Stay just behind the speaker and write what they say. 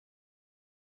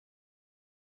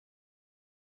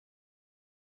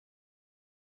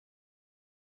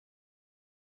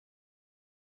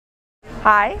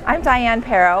Hi, I'm Diane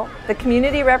Perro, the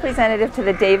community representative to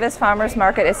the Davis Farmers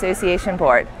Market Association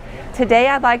Board. Today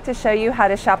I'd like to show you how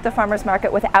to shop the farmers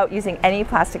market without using any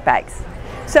plastic bags.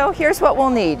 So here's what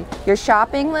we'll need: your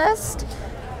shopping list,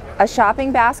 a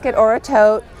shopping basket or a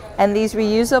tote, and these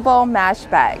reusable mesh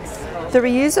bags. The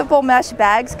reusable mesh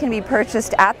bags can be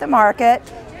purchased at the market,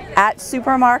 at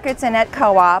supermarkets, and at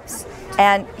co-ops.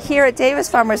 And here at Davis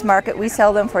Farmers Market, we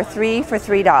sell them for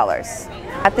 $3.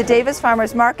 At the Davis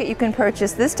Farmers Market, you can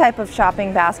purchase this type of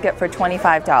shopping basket for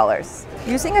 $25.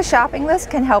 Using a shopping list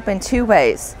can help in two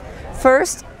ways.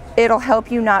 First, it'll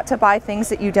help you not to buy things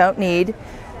that you don't need,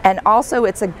 and also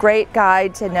it's a great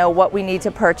guide to know what we need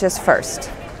to purchase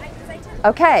first.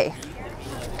 Okay,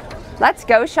 let's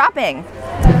go shopping.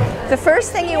 The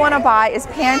first thing you want to buy is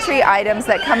pantry items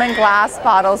that come in glass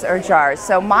bottles or jars.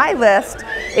 So my list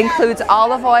includes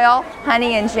olive oil,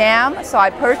 honey, and jam. So I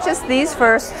purchased these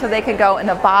first so they can go in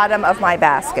the bottom of my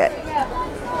basket.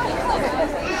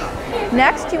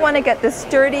 Next, you want to get the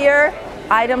sturdier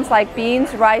items like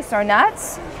beans, rice, or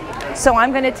nuts. So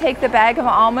I'm going to take the bag of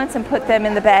almonds and put them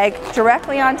in the bag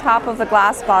directly on top of the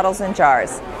glass bottles and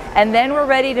jars. And then we're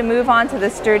ready to move on to the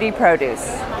sturdy produce.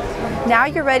 Now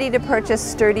you're ready to purchase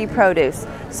sturdy produce.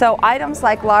 So items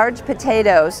like large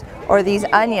potatoes or these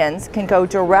onions can go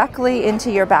directly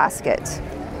into your basket.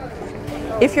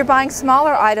 If you're buying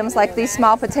smaller items like these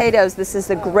small potatoes, this is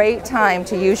a great time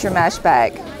to use your mesh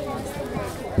bag.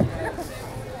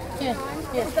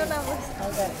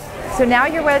 So now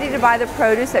you're ready to buy the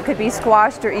produce that could be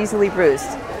squashed or easily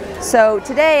bruised. So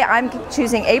today I'm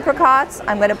choosing apricots.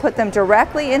 I'm going to put them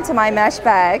directly into my mesh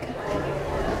bag,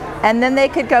 and then they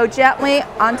could go gently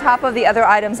on top of the other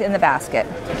items in the basket.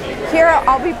 Here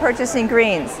I'll be purchasing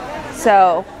greens.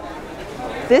 So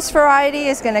this variety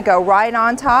is going to go right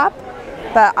on top,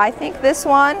 but I think this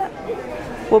one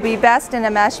will be best in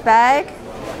a mesh bag.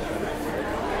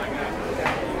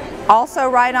 Also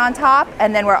right on top,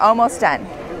 and then we're almost done.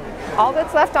 All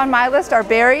that's left on my list are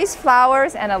berries,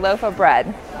 flowers, and a loaf of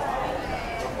bread.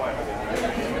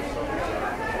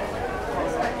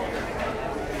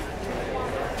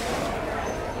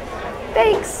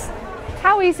 Thanks!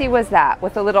 How easy was that?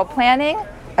 With a little planning,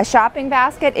 a shopping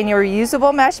basket, and your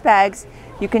reusable mesh bags,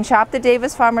 you can shop the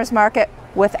Davis Farmers Market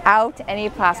without any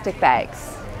plastic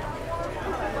bags.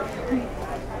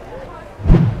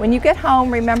 When you get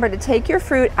home, remember to take your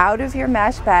fruit out of your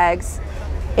mesh bags.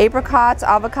 Apricots,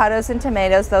 avocados, and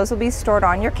tomatoes, those will be stored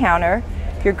on your counter.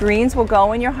 Your greens will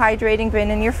go in your hydrating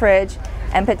bin in your fridge.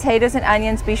 And potatoes and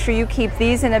onions, be sure you keep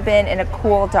these in a bin in a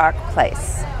cool, dark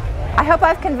place. I hope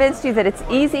I've convinced you that it's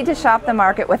easy to shop the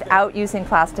market without using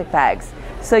plastic bags.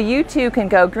 So you too can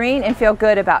go green and feel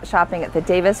good about shopping at the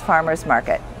Davis Farmers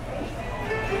Market.